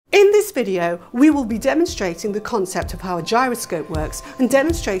this video, we will be demonstrating the concept of how a gyroscope works and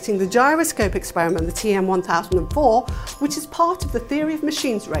demonstrating the gyroscope experiment, the TM1004, which is part of the Theory of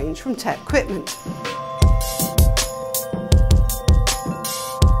Machines range from TecQuipment.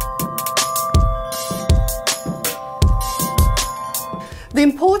 The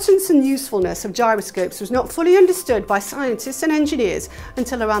importance and usefulness of gyroscopes was not fully understood by scientists and engineers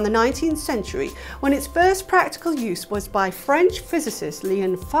until around the 19th century, when its first practical use was by French physicist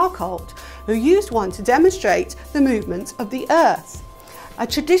Leon Foucault, who used one to demonstrate the movements of the Earth. A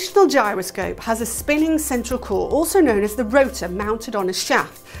traditional gyroscope has a spinning central core, also known as the rotor, mounted on a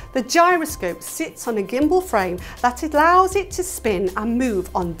shaft. The gyroscope sits on a gimbal frame that allows it to spin and move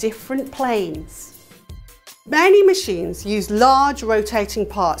on different planes. Many machines use large rotating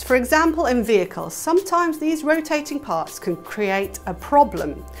parts. For example, in vehicles, sometimes these rotating parts can create a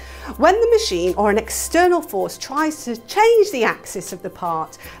problem. When the machine or an external force tries to change the axis of the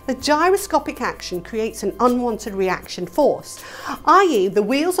part, the gyroscopic action creates an unwanted reaction force, i.e. the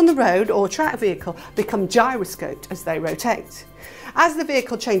wheels on the road or track vehicle become gyroscoped as they rotate. As the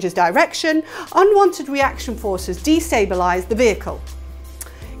vehicle changes direction, unwanted reaction forces destabilize the vehicle.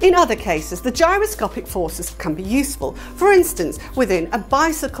 In other cases, the gyroscopic forces can be useful. For instance, within a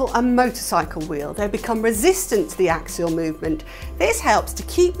bicycle and motorcycle wheel, they become resistant to the axial movement. This helps to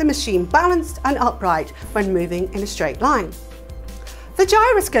keep the machine balanced and upright when moving in a straight line. The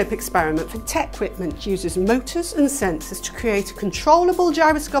gyroscope experiment for TecQuipment uses motors and sensors to create controllable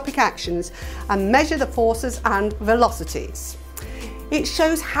gyroscopic actions and measure the forces and velocities. It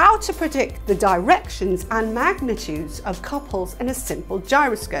shows how to predict the directions and magnitudes of couples in a simple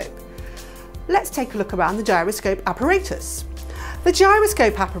gyroscope. Let's take a look around the gyroscope apparatus. The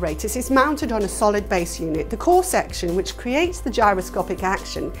gyroscope apparatus is mounted on a solid base unit. The core section, which creates the gyroscopic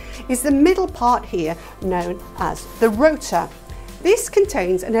action, is the middle part here, known as the rotor. This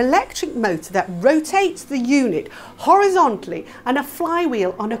contains an electric motor that rotates the unit horizontally and a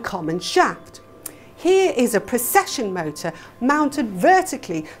flywheel on a common shaft. Here is a precession motor mounted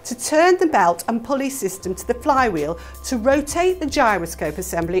vertically to turn the belt and pulley system to the flywheel to rotate the gyroscope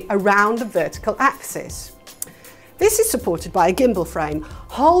assembly around the vertical axis. This is supported by a gimbal frame,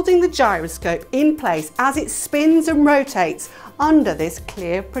 holding the gyroscope in place as it spins and rotates under this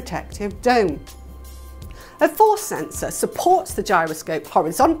clear protective dome. A force sensor supports the gyroscope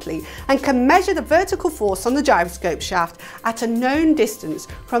horizontally and can measure the vertical force on the gyroscope shaft at a known distance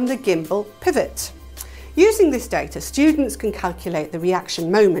from the gimbal pivot. Using this data, students can calculate the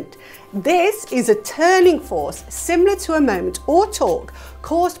reaction moment. This is a turning force similar to a moment or torque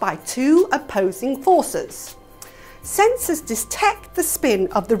caused by two opposing forces. Sensors detect the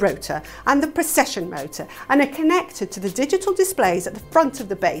spin of the rotor and the precession motor and are connected to the digital displays at the front of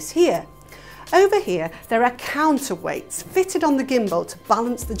the base here. Over here, there are counterweights fitted on the gimbal to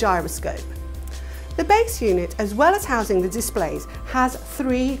balance the gyroscope. The base unit, as well as housing the displays, has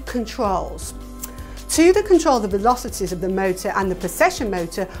three controls. Two that control the velocities of the motor and the precession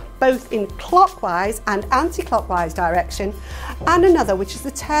motor, both in clockwise and anti-clockwise direction, and another which is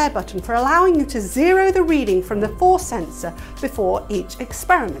the tare button for allowing you to zero the reading from the force sensor before each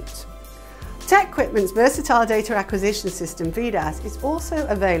experiment. TecQuipment's versatile data acquisition system, VDAS, is also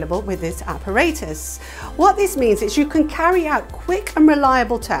available with this apparatus. What this means is you can carry out quick and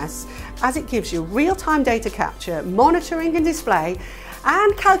reliable tests, as it gives you real-time data capture, monitoring and display,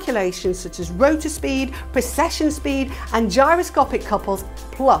 and calculations such as rotor speed, precession speed and gyroscopic couples,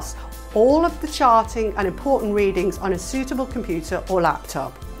 plus all of the charting and important readings on a suitable computer or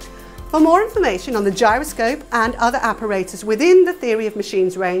laptop. For more information on the gyroscope and other apparatus within the Theory of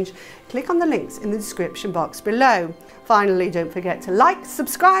Machines range, click on the links in the description box below. Finally, don't forget to like,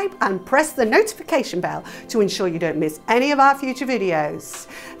 subscribe and press the notification bell to ensure you don't miss any of our future videos.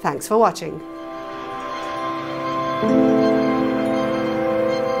 Thanks for watching.